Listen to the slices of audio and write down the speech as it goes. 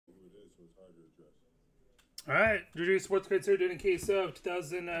All right, Drew Sports Cards here doing a case of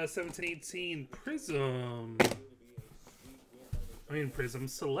 2017-18 Prism. Prism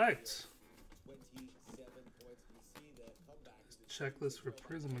Select. Checklist for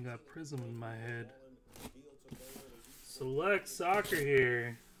Prism. I got Prism in my head. Select Soccer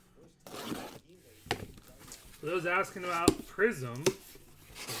here. For those asking about Prism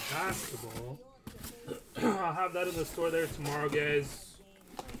for basketball, I'll have that in the store there tomorrow, guys.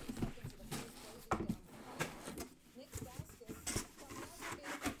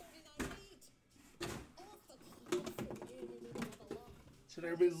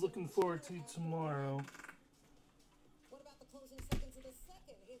 What everybody's looking forward to tomorrow. What about the closing seconds of the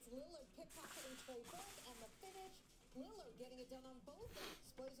second? It's Lillard pickpocketing Trey Burke, and the finish, Lillard getting it done on both ends.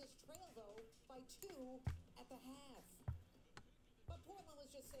 Blazers trail, though, by 2 at the half. But Portland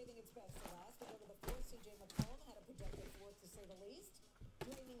was just saving its best for last. To go to the fourth, C.J. McCollum had a projected fourth, to say the least.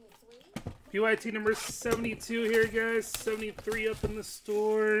 Draining the 3. PYT number 72 here, guys. 73 up in the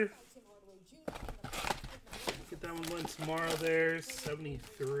store. Get that one going tomorrow there.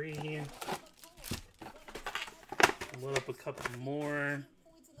 73. Load up a couple more.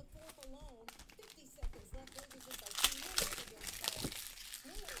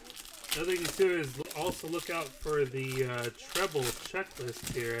 Another thing too is also look out for the treble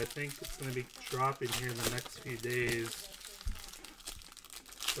checklist here. I think it's going to be dropping here in the next few days.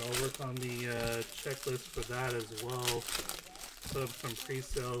 So I'll work on the checklist for that as well. Set up some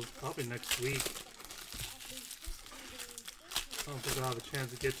pre-sales probably next week. I don't think I'll have a chance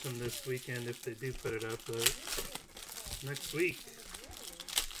to get some this weekend if they do put it up, but next week.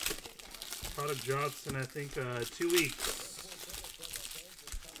 Product drops in, I think, 2 weeks.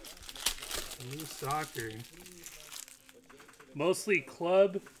 New soccer. Mostly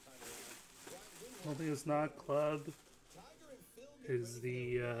club. I don't think it's not club. Is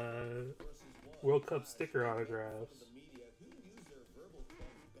the World Cup sticker autographs.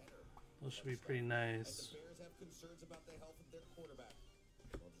 Those should be pretty nice.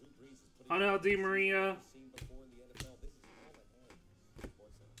 Angel Di Maria.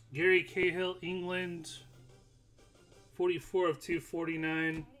 Gary Cahill, England. 44 of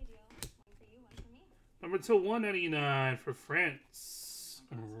 249. Number 2/199 for France.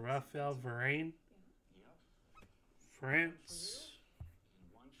 Raphael Varane. France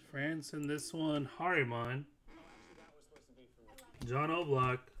in this one. Harriman. John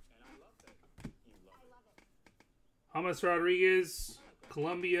Oblak. James Rodriguez.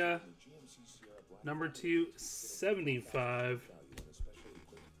 Colombia. Number 275.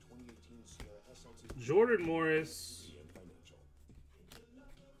 Jordan Morris.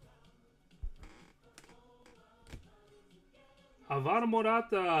 Alvaro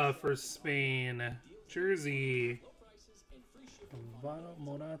Morata for Spain. Jersey. Alvaro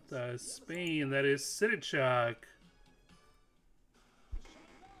Morata, Spain. That is Sidichuk.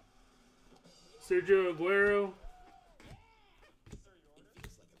 Sergio Aguero.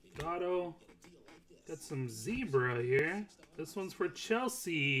 Gatto. Got some zebra here. This one's for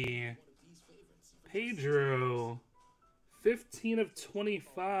Chelsea. Pedro. 15 of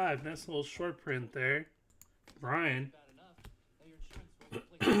 25. Nice little short print there. Brian.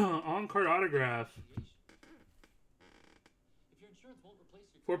 On-card autograph.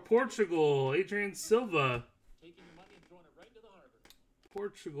 For Portugal, Adrian Silva.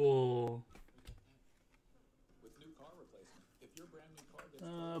 Portugal.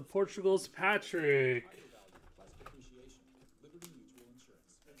 Portugal's Patrick.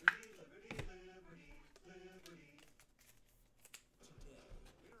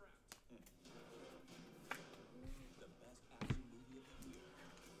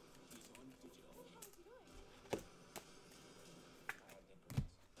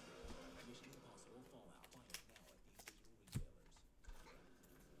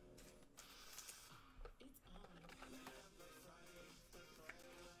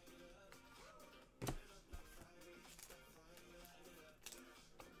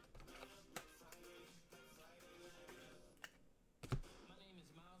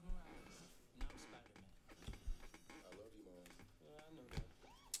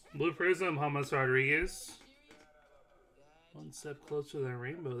 Blue Prism, James Rodriguez. One step closer to the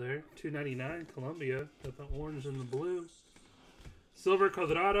rainbow there. $2.99, Colombia. Got the orange and the blue. Silver,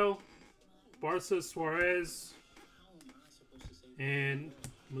 Cuadrado. Barca, Suarez. And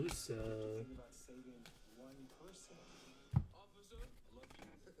Musa.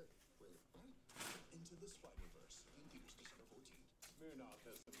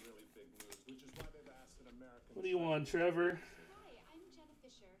 What do you want, Trevor?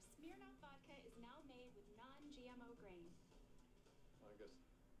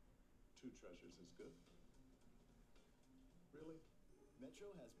 2 treasures is good. Really? Metro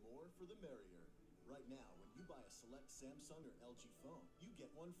has more for the merrier. Right now, when you buy a select Samsung or LG phone, you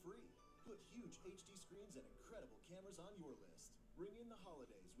get one free. Put huge HD screens and incredible cameras on your list. Ring in the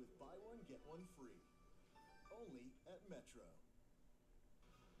holidays with buy one, get one free. Only at Metro.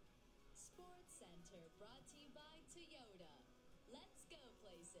 Sports Center brought to you by Toyota. Let's go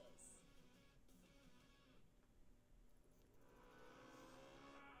places.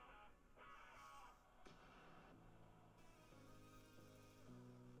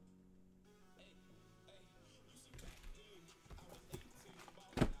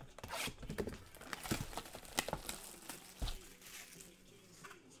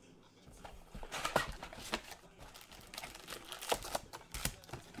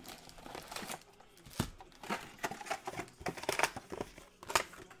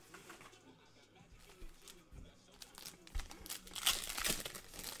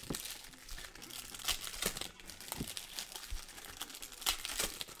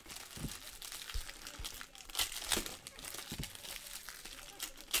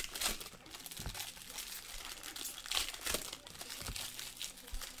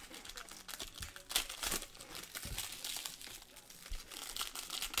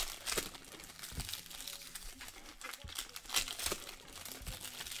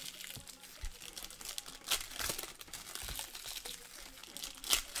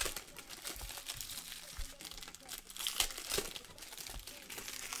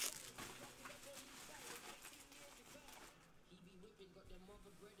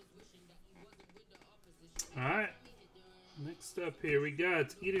 Alright. Next up here, we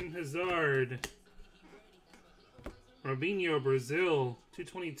got Eden Hazard. Robinho, Brazil.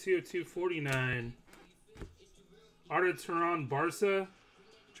 222 249. Arda Turan, Barca.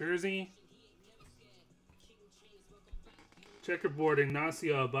 Jersey. Checkerboard,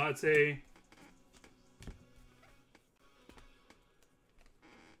 Ignacio Abate.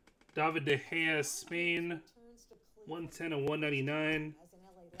 David De Gea, Spain. 110 of 199.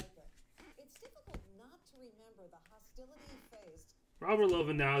 It's difficult not to remember the hostility faced. Robert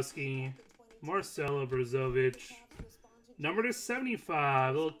Lewandowski. Marcelo Brozovic. Number to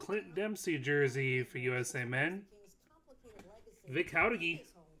 75. Little Clint Dempsey jersey for USA men. Vic Howdigi.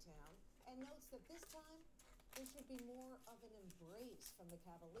 And notes that this time there should be more of an embrace from the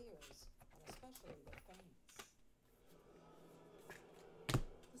Cavaliers, and especially their fans.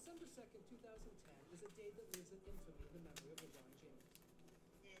 December 2nd, 2010 is a day that lives in infamy in the memory of LeBron James.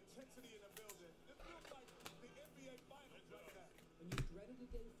 The intensity in the building. It feels like the NBA Finals right now. When you dreaded a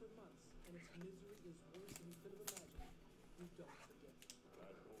day for months and its misery is worse than you could have imagined, you don't forget.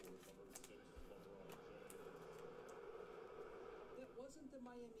 That wasn't the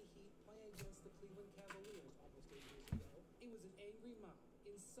Miami Heat playing against the Cleveland Cavaliers almost 8 years ago. It was an angry mob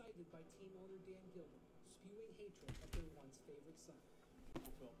incited by team owner Dan Gilbert, spewing hatred of their once favorite son.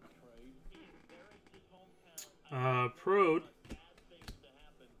 Prode.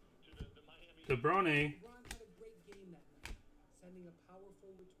 De Bruyne. LeBron had a great game that night, sending a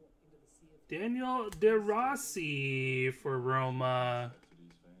powerful retort into the sea of Daniel De Rossi for Roma.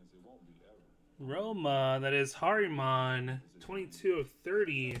 Roma, that is Hariman. 22 of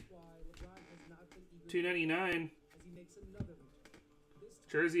 30. why LeBron has not been eager 299. as he makes another return. This time,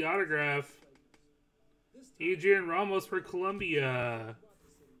 Jersey autograph. this time Adrian Ramos for Colombia. brought the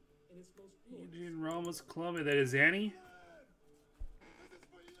city in its most glorious. Adrian Ramos, Colombia. That is Annie.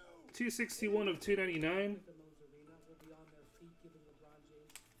 261 of 299. The Lowe's Arena will be on their feet, giving LeBron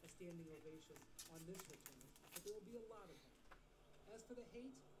James a standing ovation on this return, but there will be a lot of them. As for the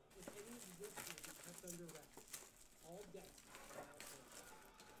hate, if any exists, will be kept under wraps. All debts are now paid.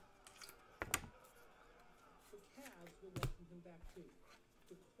 The Cavs will welcome him back too.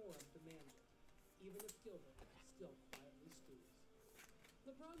 Decorum demands it, even if Gilbert still quietly stews.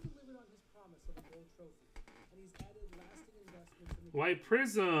 LeBron delivered on his promise of a gold trophy, and he's added lasting investments in the White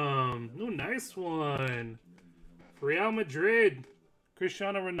Prism. Ooh, nice one. Real Madrid.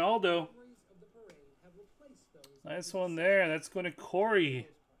 Cristiano Ronaldo. memories of the parade have replaced those. Nice one there. That's going to Corey.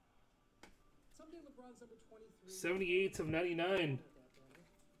 Someday LeBron's number 23 78 of 99. at that banner.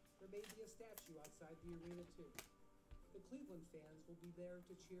 There may be a statue outside the arena too. The Cleveland fans will be there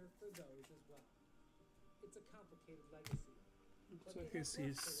to cheer for those as well. It's a complicated legacy. Looks like I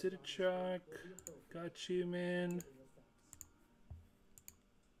see Sidichuk. Got you, man.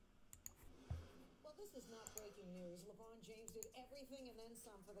 Well, this is not breaking news. LeBron James did everything and then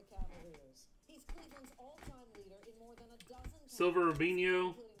some for the Cavaliers. He's Cleveland's all-time leader in more than a dozen Silver categories,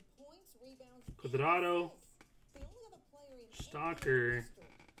 Robinho. including points, rebounds, and Quadrado. assists. The only other player in Stalker. NBA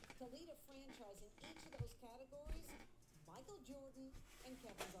history to lead a franchise in each of those categories, Michael Jordan and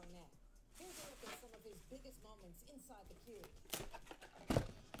Kevin Garnett. biggest moments inside the cube.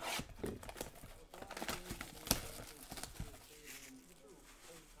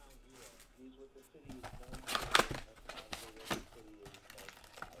 He's what the city is known for. That's probably what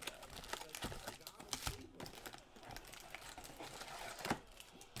the city is most proud of.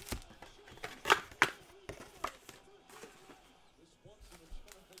 This once in a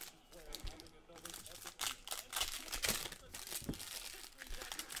generation player having another epic week.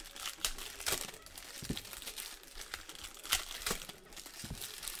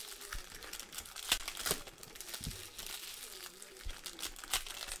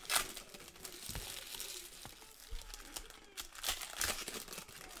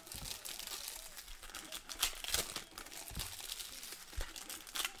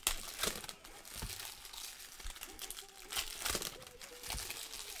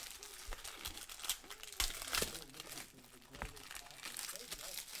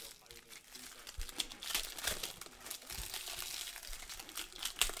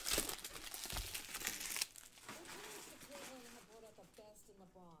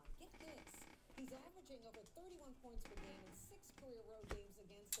 He's averaging over 31 points per game in 6 career road games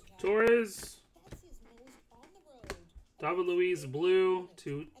against the Cavs. Torres, That's his most on the road. David Luiz blue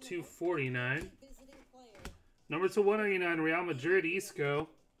to 249. Visiting player. Number to 199 Real Madrid Isco.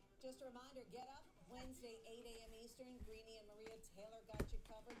 Just a reminder, get up Wednesday 8 a.m. Eastern. Greeny and Maria Taylor got you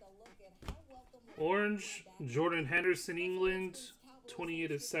covered. A look at how welcome Orange Jordan Henderson England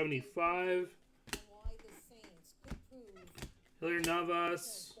 28 of 75. and why the Saints could prove Hilary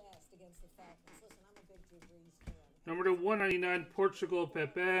Navas. best against the Falcons. Listen, I'm a big Drew Brees fan. Number to 199 Portugal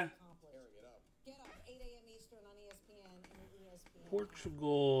Pepe. Get up 8 a.m. Eastern on ESPN and the ESPN.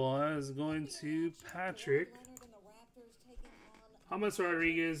 Portugal is going to Patrick. Leonard and the Raptors taking on James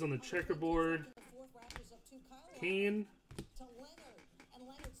Rodriguez on the checkerboard. the fourth. Raptors up 2. Kyle Kane, to Leonard, and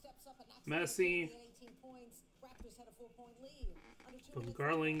Leonard steps up and knocks Messi, down 18 points. Raptors had a 4-point lead. Under 2 from minutes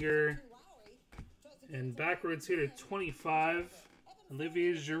Garlinger, left, Lowry tries to get and it backwards here to to 25.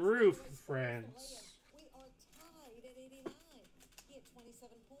 Olivier Giroud for France. We are tied at 89. He had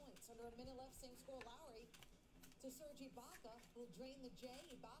 27 points. Under a minute left, same score. Lowry to Serge Ibaka, who'll drain the J.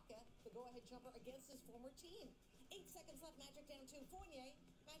 Ibaka, the go-ahead jumper against his former team. 8 seconds left. Magic down 2. Fournier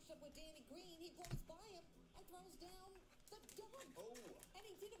matched up with Danny Green. He blows by him and throws down the dunk. And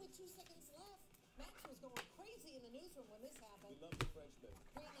he did it with 2 seconds left. Max was going crazy in the newsroom when this happened. We love the Frenchman.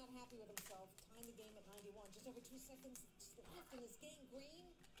 Green not happy with himself. Tying the game at 91. Just over 2 seconds left in this game.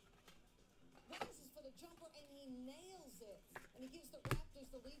 Green rises for the jumper and he nails it. And he gives the Raptors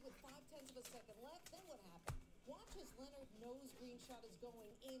the lead with 0.5 of a second left. Then what happened? Watch as Leonard knows Green shot is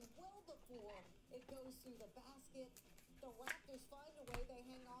going in well before it goes through the basket. The Raptors find a way. They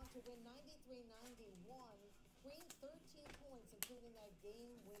hang on to win 93-91. Green 13 points, including that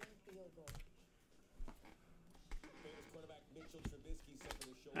game-winning field goal. Famous quarterback Mitchell Trubisky suffered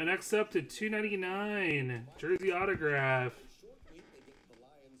a shoulder. And next up to 299 jersey autograph. Short week, they get the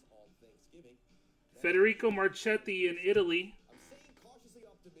Lions on Thanksgiving. Federico Marchetti in Italy. I'm saying cautiously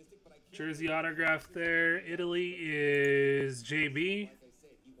optimistic, but I can't. Jersey autograph there. Italy is JB. Like I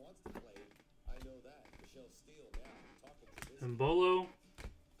said, he wants to play. I know that. Michelle Steele now talking Trubisky. And Bolo.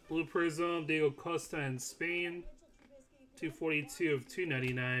 Blue Prism, Diego Costa in Spain. 242 of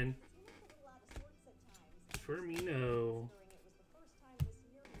 299. Firmino. It was the first time this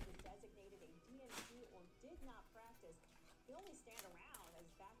year he was designated a DNP or did not practice. The only stand around as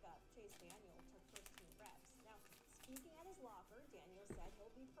backup Chase Daniel took 13 reps. Now, speaking at his locker, Daniel said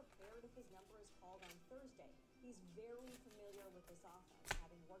he'll be prepared if his number is called on Thursday. He's very familiar with this offense,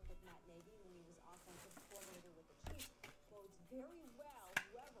 having worked with Matt Nagy when he was offensive coordinator with the Chiefs. Bodes very well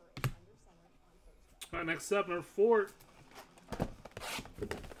whoever is under center on Thursday. All right, next up, number 4.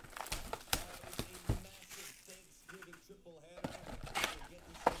 Thanksgiving triple header. We're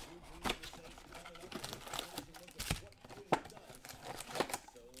getting some new Green for Saints coming up. We're going to look at what Green does.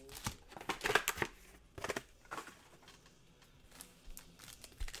 So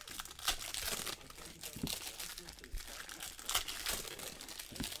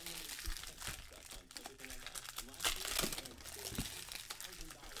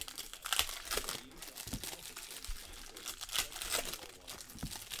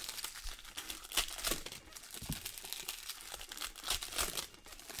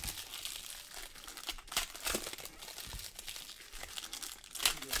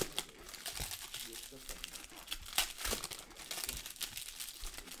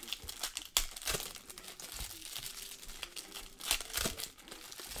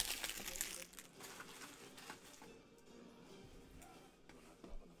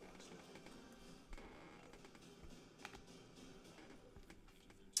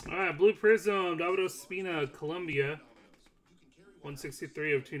All right, Blue Prism, Davido Spina, Colombia.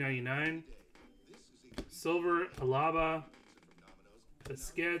 163 of 299. Silver, Alaba,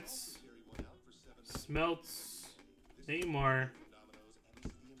 Busquets, Smelts, Neymar,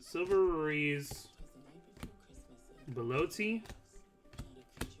 Silver Ruiz, Belotti,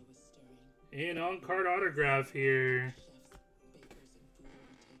 and on-card autograph here.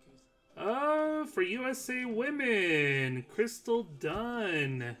 For USA Women, Crystal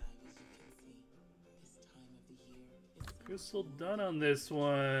Dunn. Crystal Dunn on this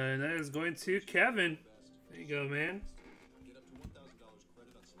one. That is going to Kevin. There you go, man. Get up to $1,000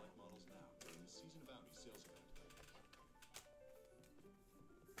 credit on select models now during the Season of Bounty sales event.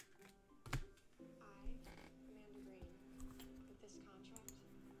 Amanda Green. With this contract,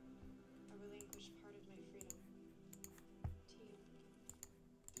 I relinquish part of my freedom. To you.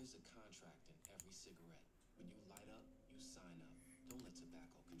 There's a contract in every cigarette. When you light up, you sign up. Don't let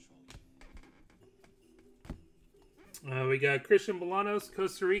tobacco control you. We got Christian Bolanos,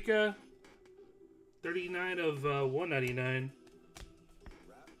 Costa Rica. 39 of 199.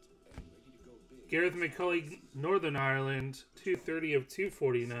 Gareth McCulley, Northern Ireland. 230 of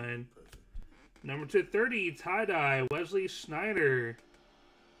 249. Number 230, tie-dye, Wesley Schneider.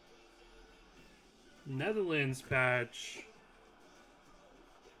 Netherlands patch.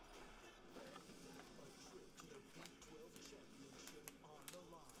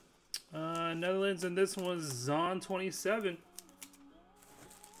 Netherlands, and this one's Zon 27.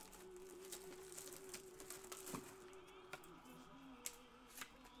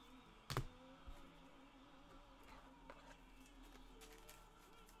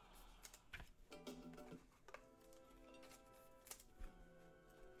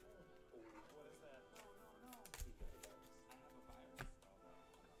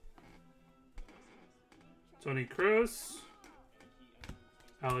 Tony Kroos,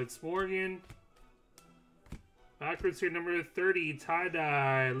 Alex Morgan. Backwards here, number 30,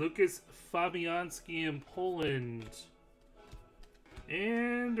 tie-dye, Lucas Fabianski in Poland.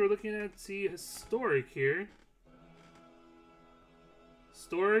 And we're looking at the historic here.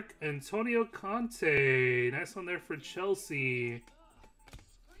 Historic, Antonio Conte. Nice one there for Chelsea.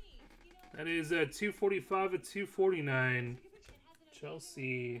 That is 245 of 249.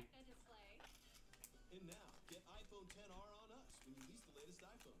 Chelsea. And now, get iPhone XR on us when you lease the latest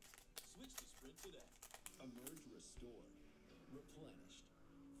iPhones. Switch to Sprint today. Emerge restored, replenished,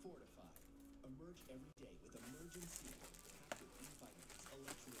 fortified. Emerge every day with emergency. Active B vitamins,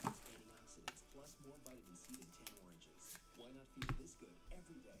 electrolytes, antioxidants, plus more vitamin C than 10 oranges. Why not feel this good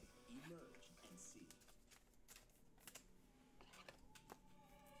every day? Emerge and see.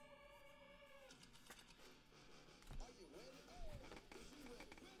 Are you ready? Is you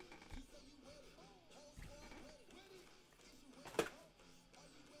ready? You say you ready? Whole squad ready? Ready? Is you ready? Are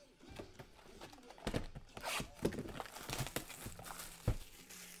you ready? Is you ready?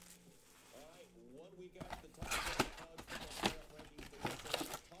 All right, 1 week after the top 10 college football playoff rankings, they will say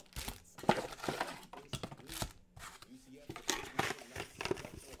the top 8 still this week. UCF defeated Michigan 96,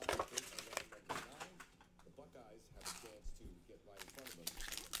 Ohio State are ranked at 9. The Buckeyes have a chance to get right in front of them.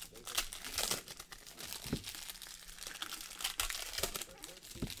 They host Michigan.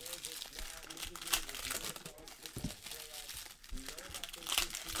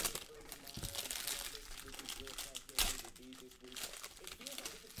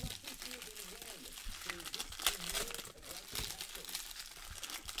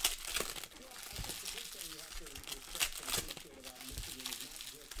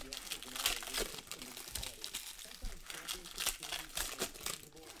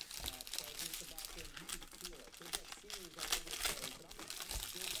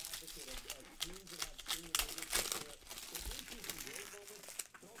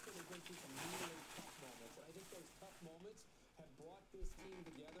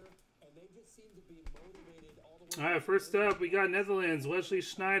 All right, first up, we got Netherlands, Wesley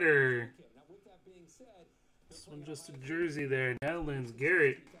Schneider. This one just a jersey there. Netherlands,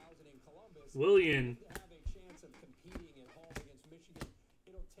 Garrett. William.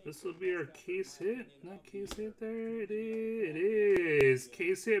 This will be our case hit. Not case hit there. It is.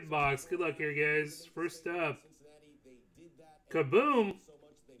 Case hit box. Good luck here, guys. First up. Kaboom.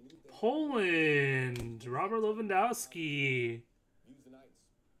 Poland. Robert Lewandowski.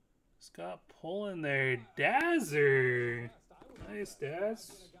 Scott Poland there. Dazer. Nice,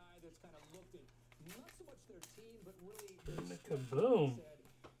 Daz. And the kaboom.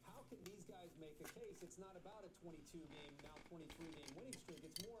 How can these guys make a case? It's not about a 22-game, now 23-game winning streak.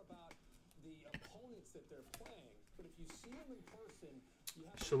 It's more about the opponents that they're playing. But if you see them in person, you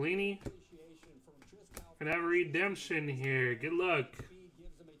have Shalini. appreciation for just how Gonna have a redemption here. Good luck. speed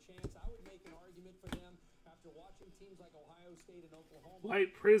gives them a teams like Ohio State and Oklahoma.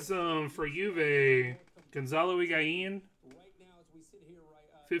 White Prism for Juve. Gonzalo Higuain. Right now, as we sit here,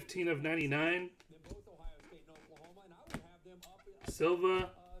 15 of 99. they're both Ohio State and Oklahoma, and I would have them up.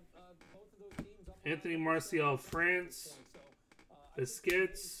 Silva. Both of those teams up Anthony Martial, France.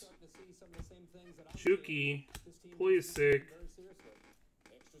 Biscuits. Chucky. Pulisic.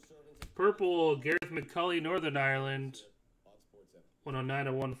 Purple, Gareth McCulley, Northern Ireland. 109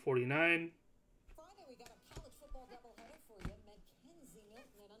 of 149. Friday, we got a college football doubleheader for you. Mackenzie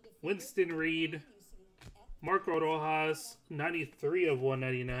Milton and undefeated. Winston Reed. Marco Rojas, 93 of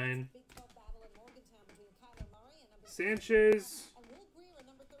 199. Big 12 battle in Morgantown between Kyler Murray and number Sanchez. and Will Greer,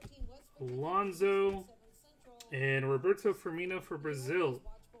 number 13 West Virginia. Alonso. 7 Central. And Roberto Firmino for Brazil.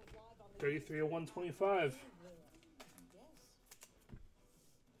 Watch both live on the 33 of 125. Yes.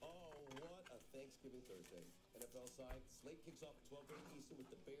 Oh, what a Thanksgiving Thursday. NFL side, slate kicks off at 12:30 Eastern with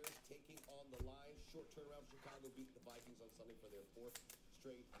the Bears taking on the Lions. Short turnaround, Chicago beat the Vikings on Sunday for their 4th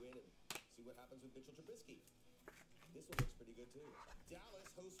straight win. And see what happens with Mitchell Trubisky. This one looks pretty good too. Dallas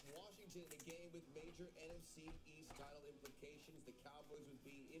hosts Washington in a game with major NFC East title implications. The Cowboys would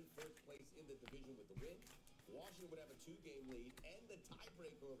be in first place in the division with the win. Washington would have a 2-game lead and the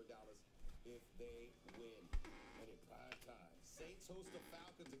tiebreaker over Dallas if they win. And in prime time, Saints host the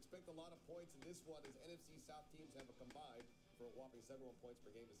Falcons. Expect a lot of points in this one as NFC South teams have a combined for a whopping 71 points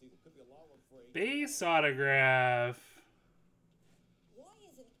per game this season. Could be a long one for a Base autograph. Why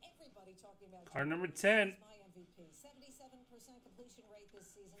isn't everybody talking about Card number James 10. as my MVP? 77% completion rate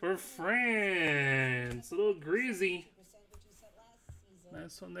this season. For France. A little greasy. 2%, which you said last season.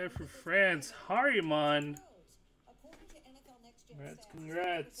 Nice one there for France. Harriman. According to NFL Next Gen Congrats, stats,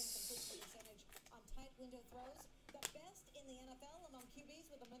 congrats. 70% percentage on tight window throws, the best in the NFL among QBs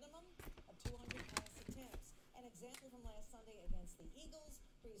with a minimum of 200 pass attempts. An example from last Sunday against the Eagles,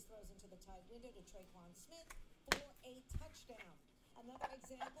 Breeze throws into the tight window to Traquan Smith for a touchdown. Another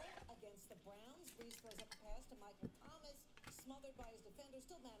example against the Browns, Breeze throws up a pass to Michael Thomas, smothered by his defender,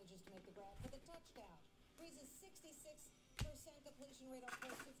 still manages to make the grab for the touchdown. Breeze's 66% completion rate on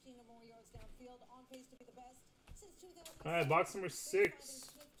throws 15 or more yards downfield, on pace to be the best since 2000. All right, box number 6.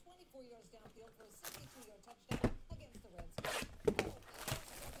 Smith 24 yards downfield for a 62-yard touchdown against the Redskins.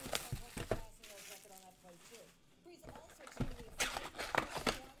 Passing yards record on that play too. Breeze also extremely effective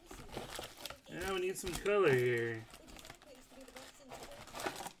wide receiver. Yeah, we need some color here. Which is on pace to be the best since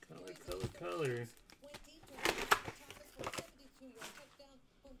Color. went deep to Thomas for a 72-yard touchdown,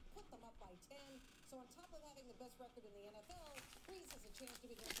 but put them up by 10. So on top of having the best record in the NFL, Breeze has a chance to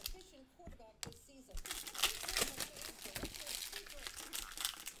be the most efficient quarterback this season.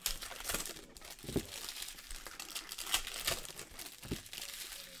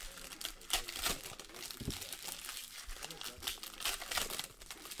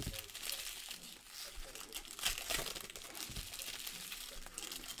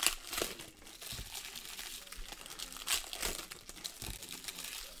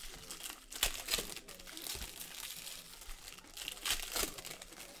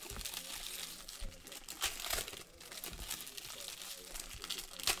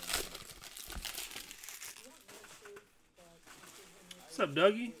 What's up,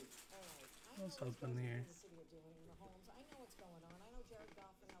 Dougie? What's up in here? I know what's going on. I know Jared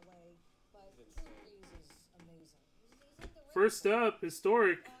Goff in LA, but Drew Brees is amazing. He's underrated. First up,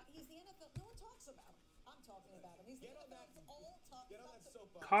 historic. He's the NFL. No one talks about him. I'm talking about him. He's the NFL's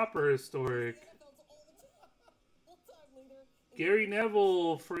all-time Copper historic. all-time leader. Gary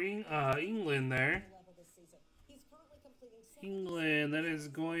Neville for England there. Level this season. He's currently completing England, that is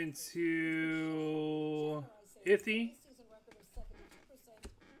going to Ithy. season record of 72%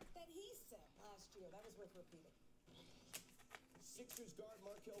 that he set last year. That was worth repeating. Sixers guard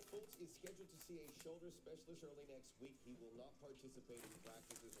Markelle Fultz is scheduled to see a shoulder specialist early next week. He will not participate in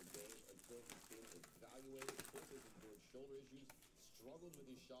practices or games until he's been evaluated. Fultz has endured shoulder issues, struggled with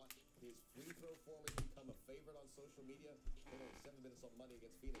his shot. His free throw form has become a favorite on social media. They only 7 minutes on Monday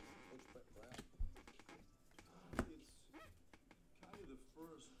against Phoenix. Coach Brett Brown. It's kind of the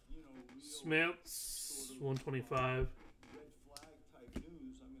first, real Smiths, 125. red flag type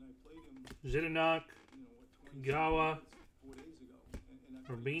news. I mean, I played him, Jedinak, 20 Gawa, minutes 4 days ago. And I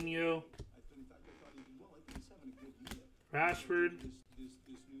Rubinho, in fact, I thought he did well. I think he's having a good year. Rashford. This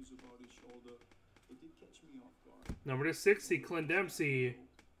news about his shoulder, it did catch me off guard. Number to 60, Clint Dempsey.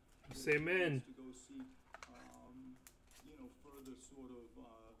 Same in. To go seek, further sort of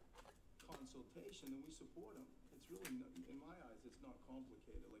consultation, and we support him. It's really, in my eyes, it's not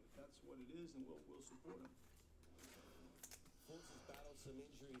complicated. Like, if that's what it is, then we'll support him. Fultz has battled some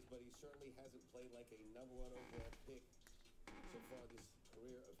injuries, but he certainly hasn't played like a #1 overall pick so far this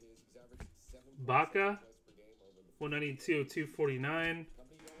career of his. He's averaged 7 Baca. points per game over the 192 of 249.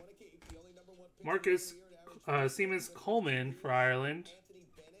 Marcus Seamus Coleman for Ireland.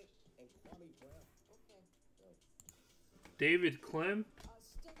 David Clem.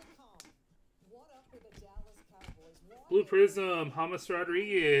 Blue Prism, James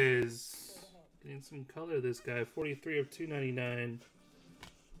Rodriguez. Getting some color, this guy. 43 of 299.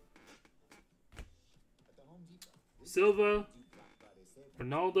 Silva.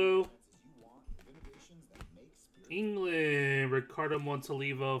 Ronaldo. England, Ricardo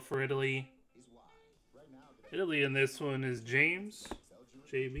Montalivo for Italy. Italy in this one is James,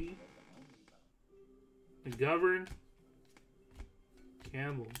 JB. McGovern.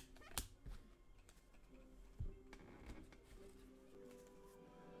 Campbell.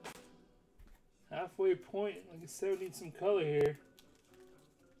 Halfway point. Like I said, we need some color here.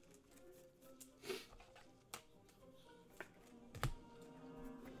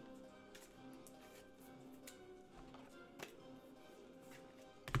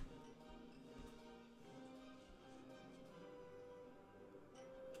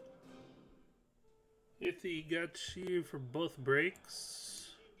 Ithy got you for both breaks.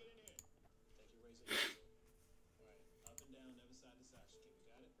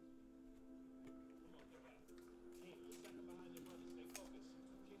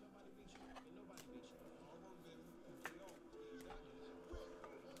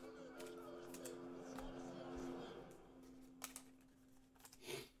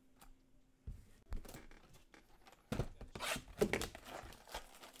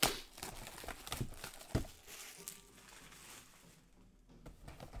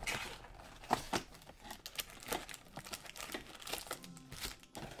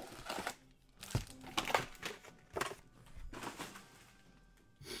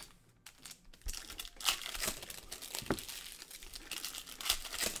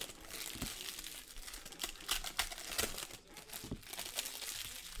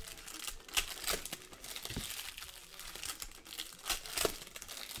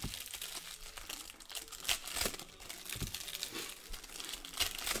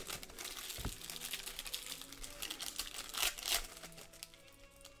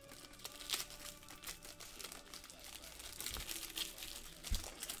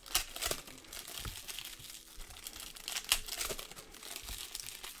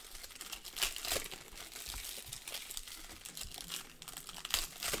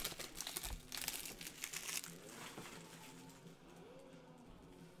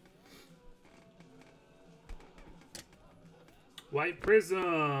 White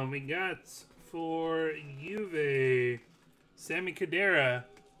Prism, we got for Juve, Sammy Khedira,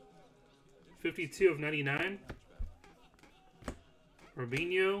 52 of 99.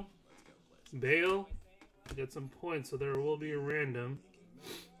 Robinho, Bale, get some points, so there will be a random.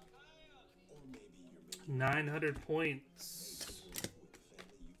 900 points.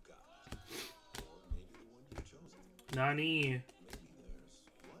 Nani.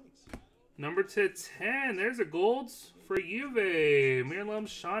 Number to 10, there's a golds for Juve, Miralem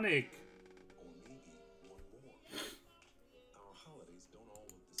Pjanic.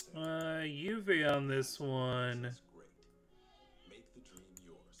 Juve on this one.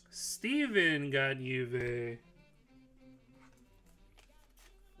 Steven got Juve.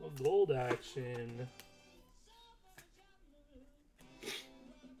 Well, gold action.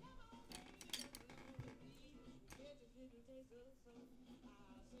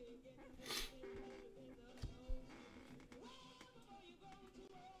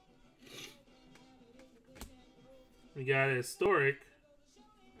 We got a historic.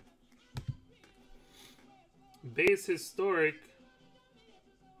 Base historic.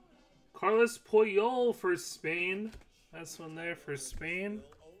 Carlos Puyol for Spain. That's one there for Spain.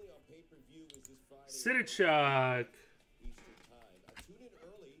 Sidichuk. Tune in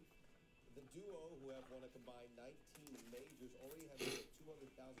early. The duo who have won a combined 19 majors already have made a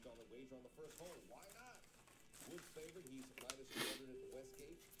 $200,000 wager on the first hole. Why not? Wood's favored. He's minus 200 at the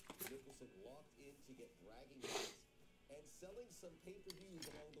Westgate. Nicholson locked in to get bragging rights and selling some pay-per-views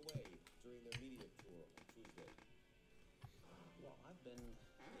along the way during their media tour on Tuesday. Well, I've been in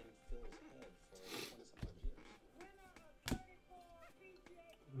Phil's head for 20-some years.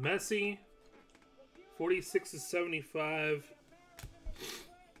 Messi, 46 to 75.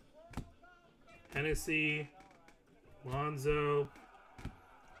 Hennessy, Lonzo,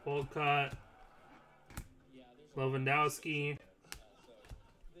 Walcott, Lewandowski,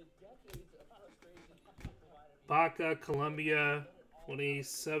 Baca, Colombia,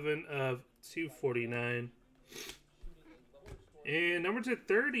 27 of 249. And number to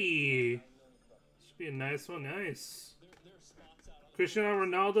 30. Should be a nice one. Nice. Cristiano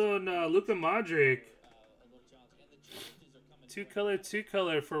Ronaldo and Luka Modric. Two color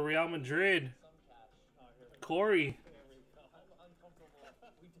for Real Madrid. Corey. I'm uncomfortable.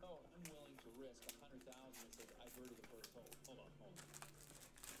 We don't. I'm willing to risk 100,000 and say I verted the first hole. Hold on.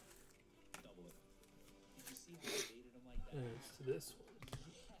 Double it. Did you see how I baited him like that? It's to this one.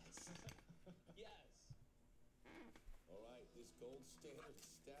 Yes. All right, this gold standard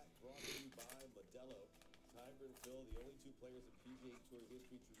stat brought to you by Modelo. Tiger and Phil, the only two players in PGA Tour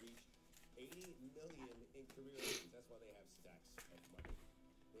history to reach 80 million in career wins. That's why they have stacks of money.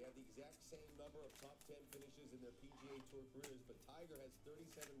 They have the exact same number of top 10 finishes in their PGA Tour careers, but Tiger has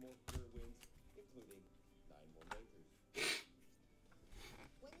 37 more career wins, including 9 more majors.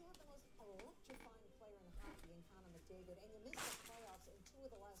 When you have the most electrifying player in hockey in Connor McDavid, and you miss the playoffs in 2 of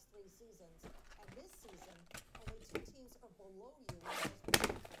the last 3 seasons, and this season, only 2 teams are below you in those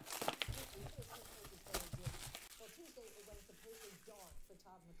positions. The Tuesday's head coach is very good. Well, Tuesday it went completely dark for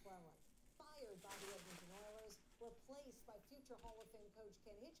Todd McClellan. Fired by the Edmonton Oilers, replaced by future Hall of Fame coach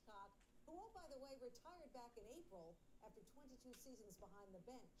Ken Hitchcock, who, oh, by the way, retired back in April after 22 seasons behind the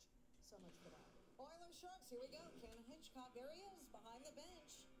bench. So much for that. Oilers Sharks, here we go. Ken Hitchcock, there he is, behind the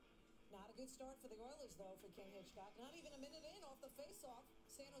bench. Not a good start for the Oilers, though, for Ken Hitchcock. Not even a minute in off the faceoff.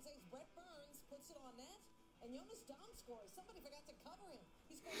 San Jose's Brett Burns puts it on net, and Jonas Dom scores. Somebody forgot to cover him.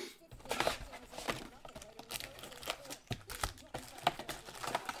 He scored his 5th game. San Jose got nothing right in the third. They score. Here's the drop shot.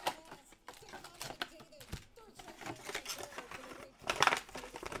 Pass to Connor McDavid. Third straight game of the goal for the great Canadiens.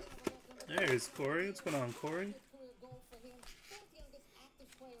 There's Corey. What's going on, Corey? Career goal for him. 4th youngest active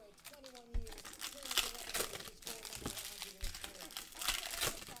player at 21 years. 311 years. He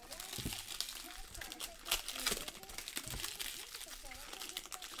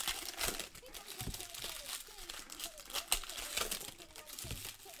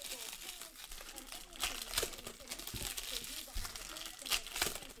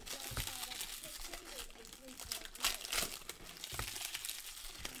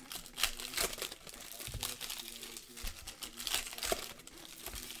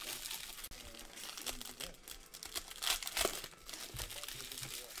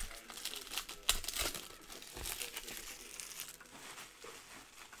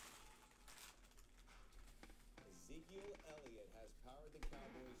scored number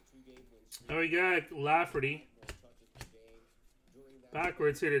 100 in his career. Oh, we got Lafferty.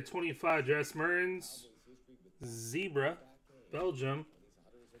 Backwards here to 25. Jess Merns. Zebra. Belgium.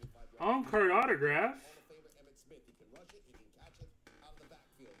 On-card autograph.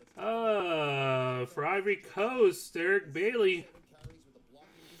 For Ivory Coast, Eric Bailey.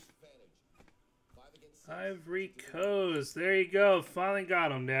 Ivory Coast. There you go. Finally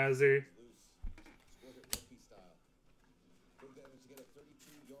got him, Nazzer.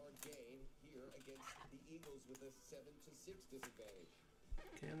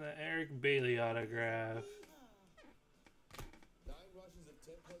 And the Eric Bailey autograph. 9 rushes of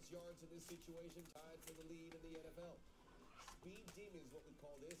 10+ yards in this situation, tied for the lead in the NFL. Speed demon is what we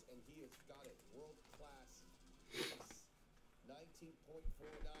call this, and he has got it. World-class pace. 19.49.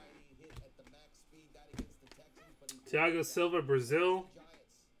 He hit at the max speed, that against the Texans, but he Thiago Silva, Brazil.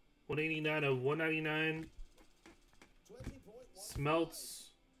 189 of 199. Smelts.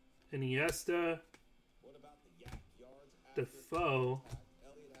 Iniesta. Defoe.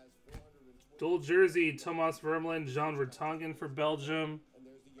 Dual jersey, Thomas Vermaelen, Jean Vertonghen for Belgium.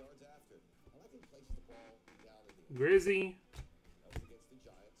 Grizzy.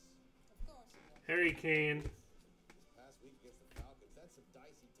 Harry Kane.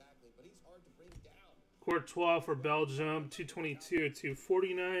 Courtois for Belgium, 222 of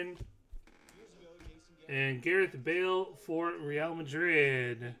 249. And Gareth Bale for Real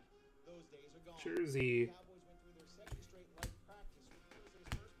Madrid. Jersey.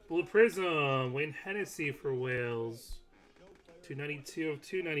 Blue Prism, Wayne Hennessy for Wales. 292 of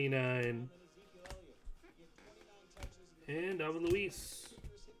 299. And David Luiz.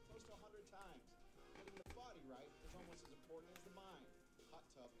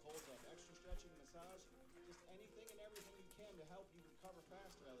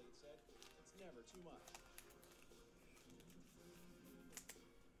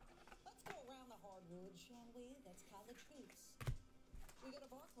 Let's go around the hardwood, shall we? That's college hoops. We go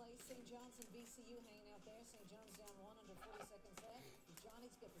to Barclays, St. John's and VCU hanging out there. St. John's down 1 under 40 seconds left. The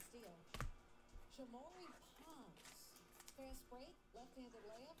Johnnies get the steal. Shamori Palms. Fast break, left-handed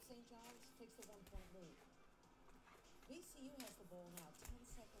layup. St. John's takes the 1-point lead. VCU has the ball now. 10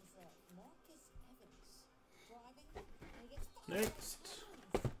 seconds left. Marcus Evans driving. And he gets 5. Next.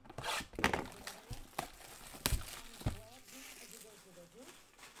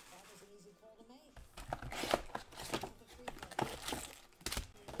 That was an easy call to make.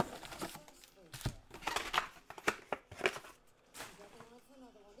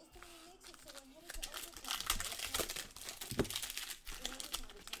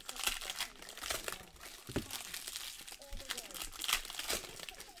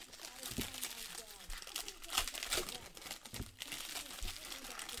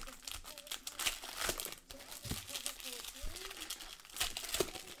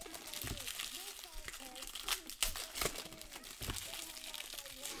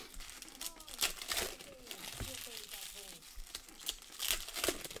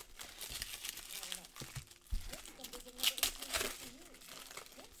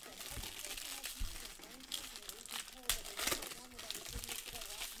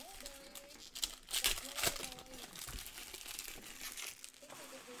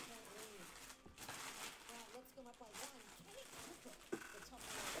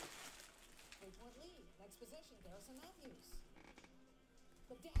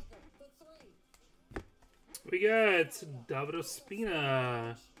 We got David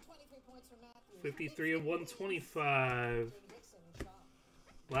Ospina, 53 of 125.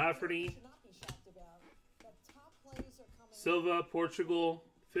 Lafferty, Silva, Portugal,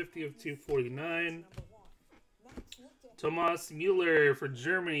 50 of 249. Thomas Mueller for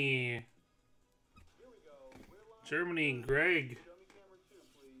Germany. Germany, Greg.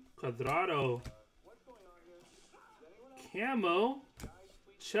 Quadrado. Camo.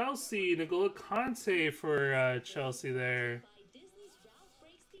 Chelsea, N'Golo Kante for Chelsea there.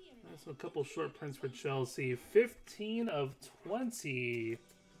 That's a couple short prints for Chelsea. 15 of 20.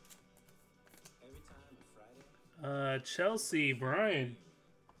 Chelsea, Brian.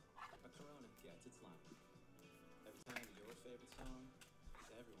 A Corona gets its line. Every time your favorite song is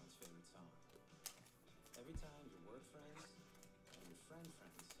everyone's favorite song. Every time your work friends and your friends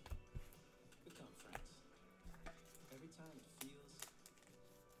become friends. Every time it feels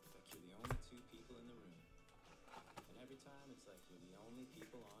like you're the only two people in the room. And every time it's like you're the only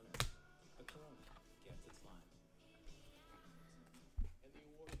people on earth. A Corona gets its line. And the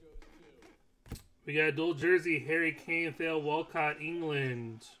award goes to... We got a dual jersey, Harry Kane, Thale Walcott,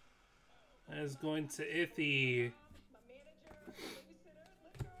 England. That is going to Ithy.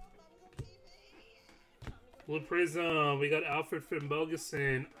 Blue Prism, we got Alfred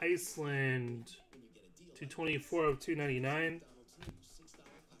Finnbogason, Iceland. 224 of 299.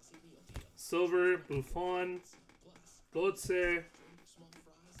 Silver, Buffon. Götze.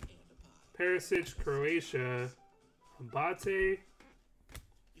 Perisic, Croatia. Abate.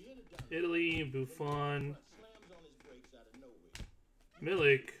 Italy, Buffon,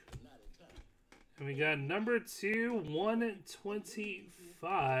 Milik, and we got number 2,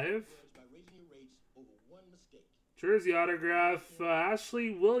 125. Jersey autograph,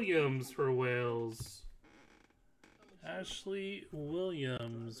 Ashley Williams for Wales. Ashley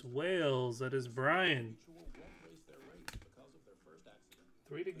Williams, Wales, that is Brian.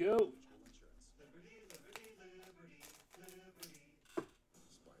 3 to go.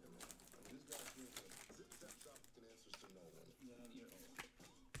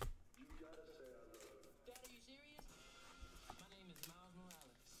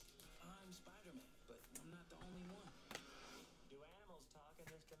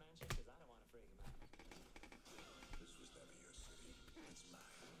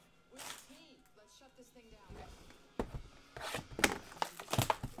 Shut this thing down.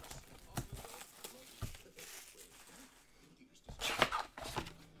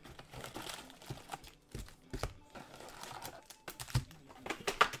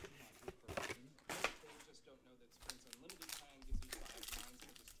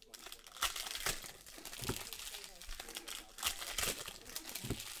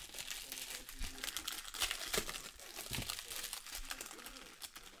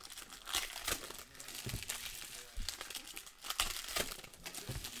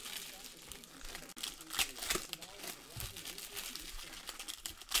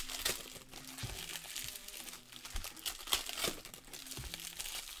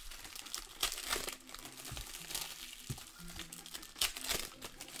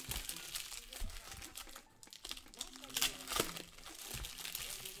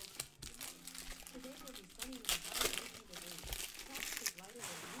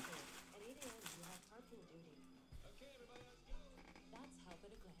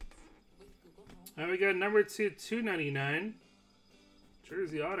 Now we got number 2, 299.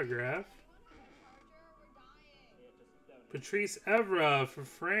 Jersey autograph. Patrice Evra for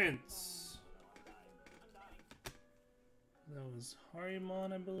France. That was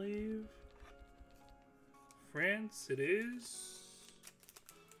Harimon, I believe. France, it is.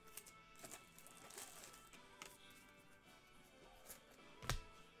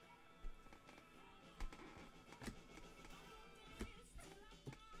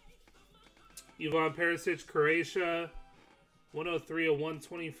 Ivan Perisic, Croatia, 103 of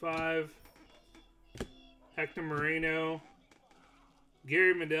 125. Hector Moreno,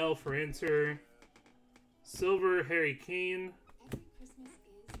 Gary Medel for Inter. Silver, Harry Kane. Every Christmas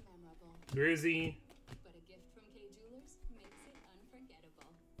is memorable, Grizzy. but a gift from K Jewelers makes it unforgettable.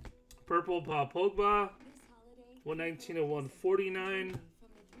 Purple, Paul Pogba, This holiday, 119 of 149. from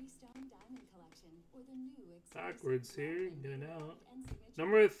the 3-Stone Diamond Collection or the new exclusive Backwards here, get it out. and signature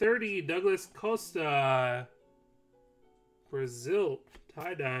Number 30, Douglas Costa. Brazil,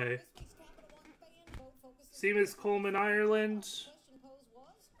 tie-dye. Seamus Coleman, Ireland.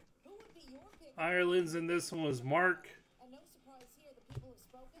 Ireland's in this one was Mark.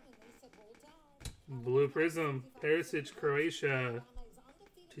 Blue Prism, Perisic, Croatia.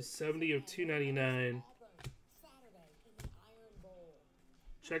 270 of 299.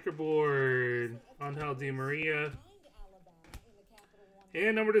 Checkerboard, Angel Di Maria.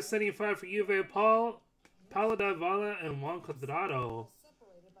 And number to 75 for Juve, Paulo Dybala and Juan Cuadrado.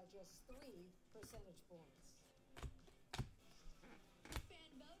 Separated by just 3 percentage points.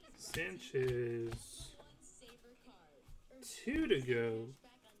 Sanchez. 2 to go.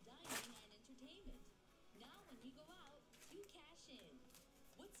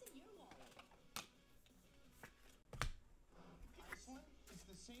 Iceland is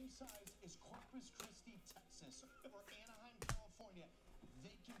the same size as Corpus Christi, Texas, or Anaheim, California.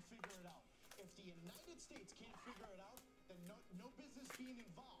 They can figure it out. If the United States can't figure it out, then no business being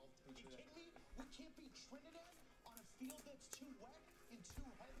involved. Are you kidding me? We can't beat Trinidad on a field that's too wet and too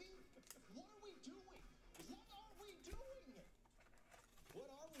heavy? What are we doing? What are we doing? What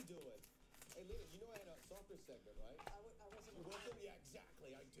are we doing? Hey, Lena, you know I had a soccer segment, right? I wasn't. You with them? Yeah,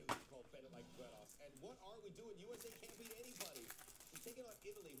 exactly. I do. It's called Bet It Like Bredos. And what are we doing? USA can't beat anybody. We're taking on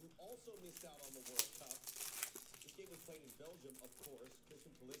Italy, who also missed out on the World Cup. This game was played in Belgium, of course.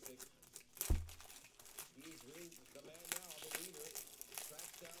 Christian Pulisic. He's really the man now, the leader.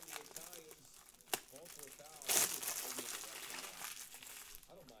 Tracks down the Italians. Calls for a foul.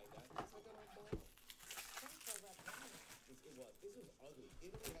 I don't mind that. It was. This was ugly.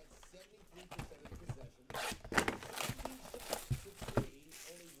 Italy had 73% of the possession. 17 shots to 3.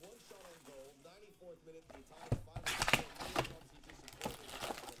 Only 1 shot on goal. 94th minute, the Italians finally scored. Obviously disappointed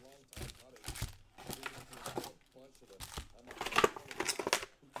after a long time coming. A bunch of them.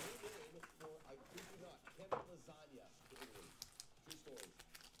 Who came in for, I kid you not, Kevin Lasagna to Italy. True story.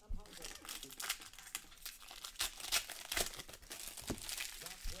 I'm hungry.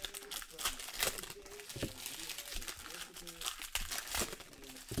 Top players from Jose and we have a versatile 15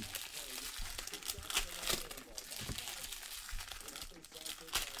 top players. Big shot to the line and ball. Renato Sanchez and Alonso Silva have a nice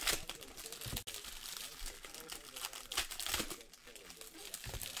little turnover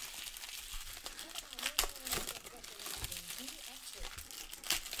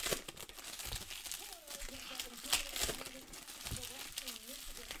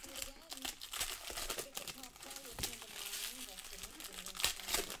against Poland.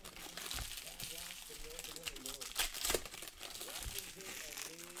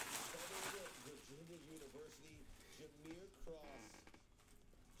 Virginia University, Jameer Cross.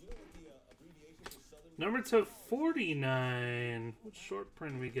 Do you know what the abbreviation for Southern? Number to 49. What short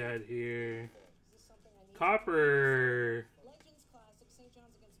print we got here? Copper. Legends Classic, St.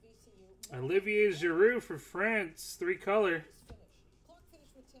 John's against VCU. Olivier Giroud for France. 3 color. Clark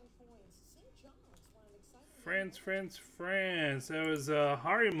finished with 10 points. St. John's won an exciting France. That was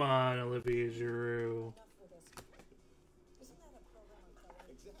Harriman, Olivier Giroud. enough for this. Isn't that a program on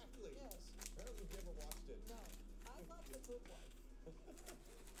television? Exactly. Yes. Apparently you've never watched it. No. I love The Good Wife.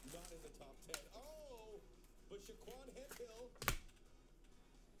 Not in the top 10. Oh, but Shaquan Hemphill.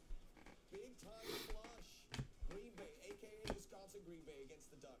 Big time flush. Green Bay, a.k.a. Wisconsin Green Bay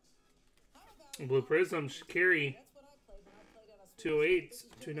against the Ducks. How about Blue Prism, Shaqiri. that's what I played when I played at a 208,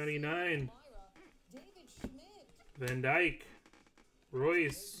 299. David Schmidt. Van Dyke.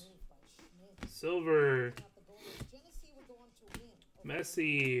 Royce. Moved by Schmidt. Silver. Not the goal is Genesee would go on to win.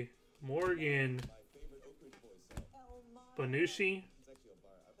 Messi. Morgan. My favorite Oak Ridge boys. So Bonucci. it's actually a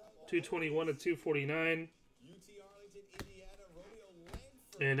bar. 221 to 249. UT Arlington, Indiana, Romeo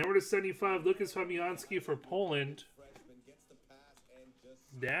Langford. And number to 75, Lucas Fabianski for Poland. Freshman gets the pass and just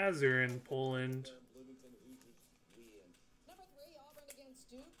Dazer in Poland. Bloomington Hoosiers win. Number 3, Auburn against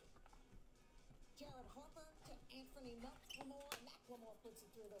Duke. Jared Harper to Anthony McLemore. McLemore puts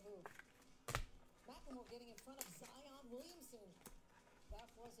it through the hoop. McLemore getting in front of Zion Williamson. That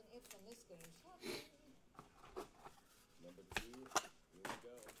wasn't it from this game. Shocking. Number 2, here we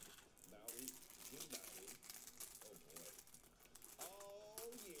go. Maui, Jim Maui. Oh boy. Oh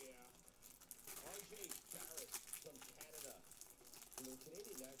yeah. RJ Barrett from Canada. You know,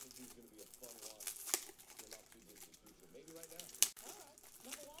 Canadian national team is going to be a fun watch in the not too distant future. Maybe right now. All right.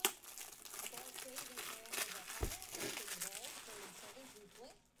 Number 1, Ball State against Miami of Ohio. Taking ball, 37 to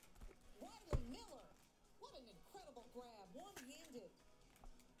flip. Riley Miller. What an incredible grab. One-handed.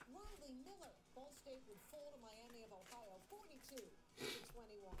 Riley Miller. Ball State would fall to Miami of Ohio, 42 to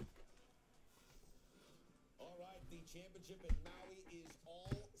 21. All right, the championship in Maui is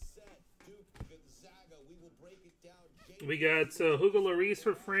all set. Duke, Gonzaga. We will break it down. We got Hugo Lloris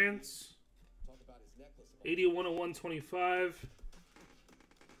for France. Talk about his necklace. 81 to 125.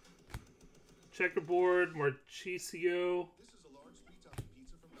 Checkerboard, Marchisio. This is a large three-topping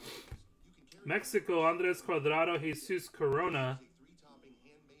pizza from Domino's. You can carry Mexico, Andres Cuadrado, Jesus Corona. a three-topping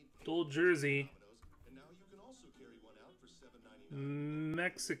handmade Dual jersey. Domino's, and now you can also carry one out for $7.99.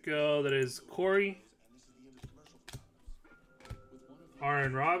 Mexico, that is Corey. And this is the end of the commercial for Domino's. With one of the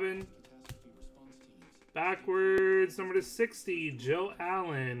Aaron Robin. Backwards, number to 60, Joe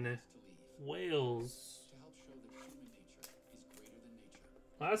Allen, Wales.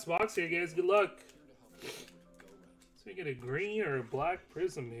 Last box here, guys. Good luck. So we get a green or a black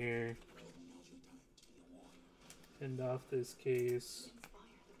prism here. End off this case.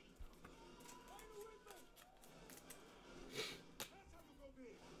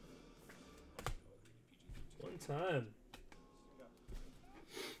 One time.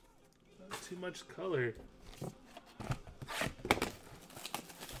 Not too much color.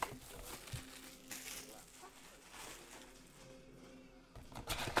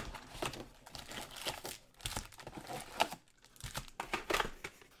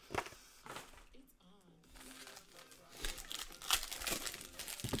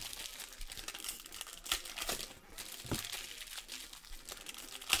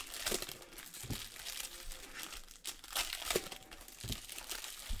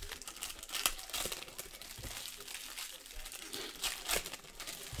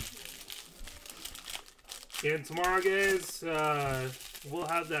 And tomorrow, guys, we'll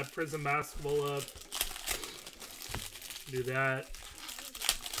have that Prism basketball up. Do that.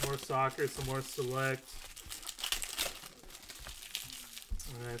 More soccer, some more select.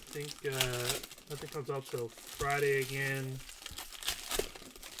 And I think nothing comes out till Friday again.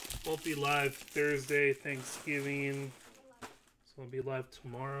 Won't be live Thursday, Thanksgiving. So we'll be live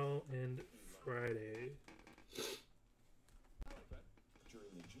tomorrow and Friday.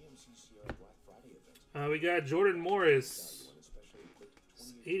 We got Jordan Morris,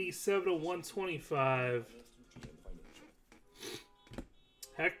 87 to 125.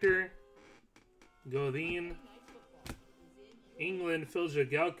 Hector Godin, England, Phil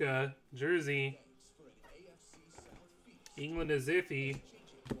Jagielka, jersey. England is iffy.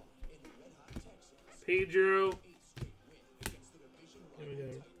 Pedro. And we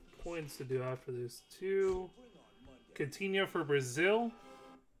got points to do after this too. Coutinho for Brazil.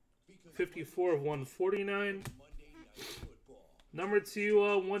 54 of 149. Number 2,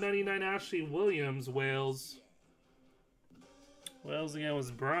 199, Ashley Williams, Wales. Wales again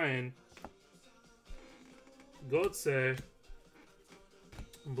was Brian. Gotze.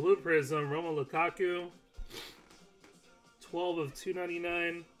 Blue Prism, Roma Lukaku. 12 of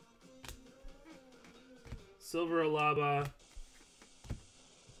 299. Silver Alaba.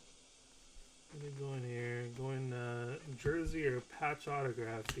 What are we going here? Going jersey or patch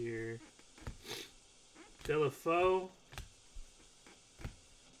autograph here. Delafoe.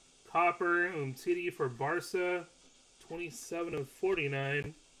 Copper Umtiti for Barca. 27 of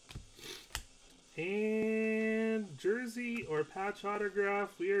 49. And jersey or patch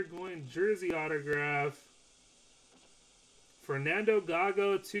autograph. We are going jersey autograph. Fernando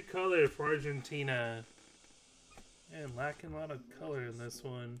Gago, 2-color for Argentina. And lacking a lot of color in this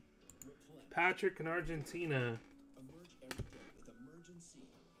one. Patrick in Argentina. Emerge every day with Emergent C,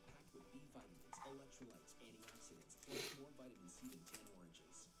 packed with B vitamins, electrolytes, antioxidants, plus more vitamin C than 10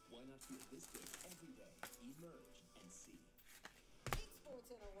 oranges. Why not feel this good every day? Emerge and see. It's Sports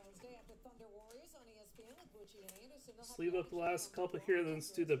Center Wednesday at the Thunder Warriors on ESPN with Bucci and Anderson. Let's leave up the last couple here, then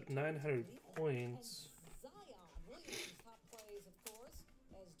let's do the 900 points. Zion Williams' top plays, of course,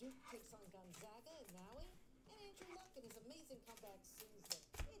 as Duke takes on Gonzaga and Maui, and Andrew Luck in his amazing comeback season.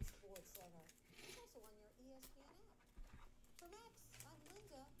 It's Sports Center. It's also on your ESPN app. For Max, I'm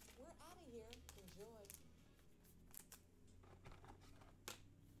Linda. We're out of here. Enjoy.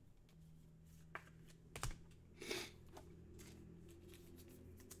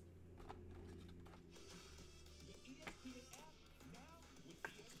 The ESPN app now with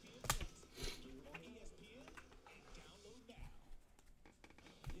ESPN Plus. You're on ESPN and download now.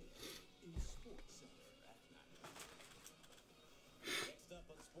 This is Sports Center at night. Next up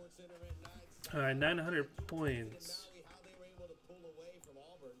on Sports Center at night. Alright, 900 points. Maui, how they were able to pull away from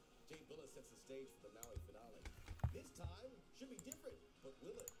Auburn. Jay Billis sets the stage for the Maui finale. This time should be different, but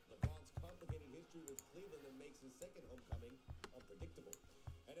will it? LeBron's complicated history with Cleveland that makes his second homecoming unpredictable.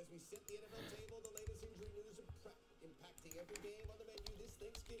 And as we set the NFL table, the latest injury news and prep impacting every game on the menu this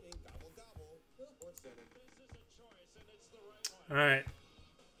Thanksgiving. Gobble gobble. Sports Center. This is a choice, and it's the right one. Alright.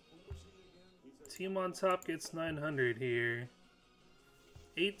 Team on top gets 900 here.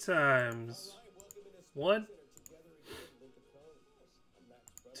 8 times. 1,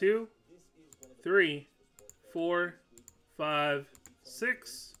 2, 3, 4, 5,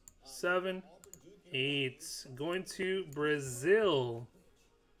 6, 7, 8. Going to Brazil.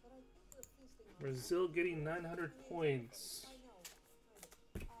 Brazil getting 900 points.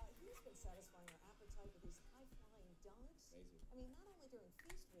 He's been satisfying our appetite with these high-flying dunks. I mean, not only during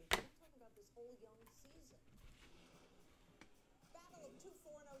feast week, but I'm talking about this whole young season. Battle of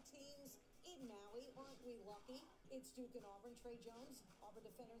Maui, aren't we lucky? It's Duke and Auburn. Trey Jones, Auburn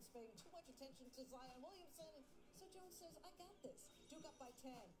defender, is paying too much attention to Zion Williamson. So Jones says, I got this. Duke up by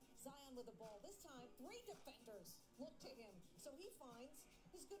 10. Zion with the ball. This time, 3 defenders look to him. So he finds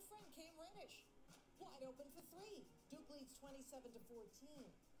his good friend Cam Reddish wide open for 3. Duke leads 27-14.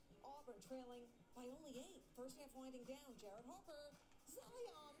 Auburn trailing by only 8. First half winding down. Jared Harper.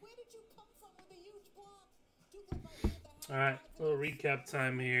 Zion, where did you come from with a huge block? Duke led by 3 at the half. All right, a little recap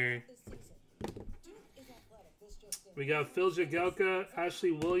time here. Duke is athletic. This just in. We got Phil Jagielka,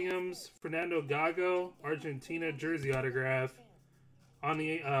 Ashley Williams, Fernando Gago, Argentina jersey autograph. On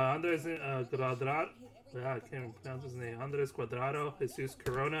the Andres Cuadrado, I can't even pronounce his name. Andres Cuadrado, Jesus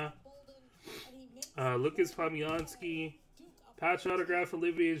Corona, Lucas Fabianski, patch autograph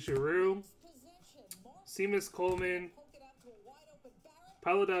Olivier Giroux, Seamus Coleman,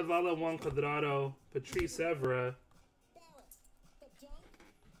 Paulo Davala, Juan Cuadrado, Patrice Evra.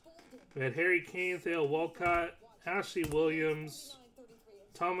 We had Harry Kane, Theo Walcott, Ashley Williams,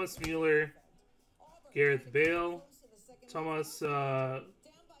 Thomas Mueller, Gareth Bale, Thomas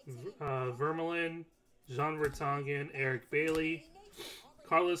Vermaelen, Jean Vertonghen, Eric Bailey,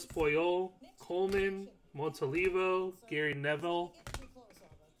 Carlos Puyol, Coleman, Montalivo, Gary Neville,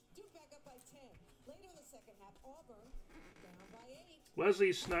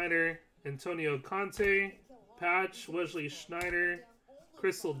 Wesley Schneider, Antonio Conte, Patch, Wesley Schneider,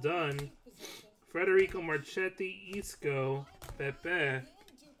 Crystal Dunn, Federico Marchetti, Isco, Pepe,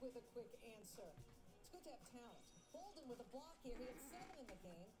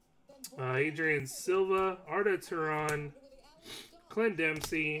 Adrian Silva, Arda Turan, Clint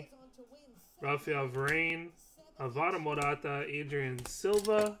Dempsey, Rafael Varane, Avada Morata, Adrian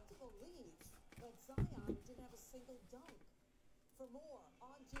Silva,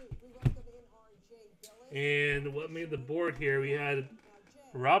 and what made the board here, we had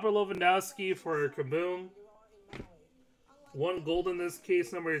Robert Lewandowski for Kaboom, 1 gold in this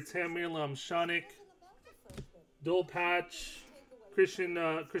case, number 10, Miralem Pjanic, dual patch,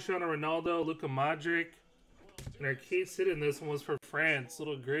 Cristiano Ronaldo, Luka Modric, and our case hit in this one was for France,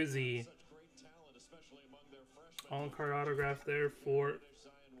 Little Grizzy. On-card autograph there for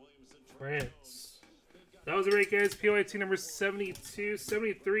France. That was a great, guys. PYT number 72.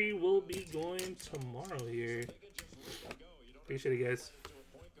 73 will be going tomorrow here. Appreciate it, guys.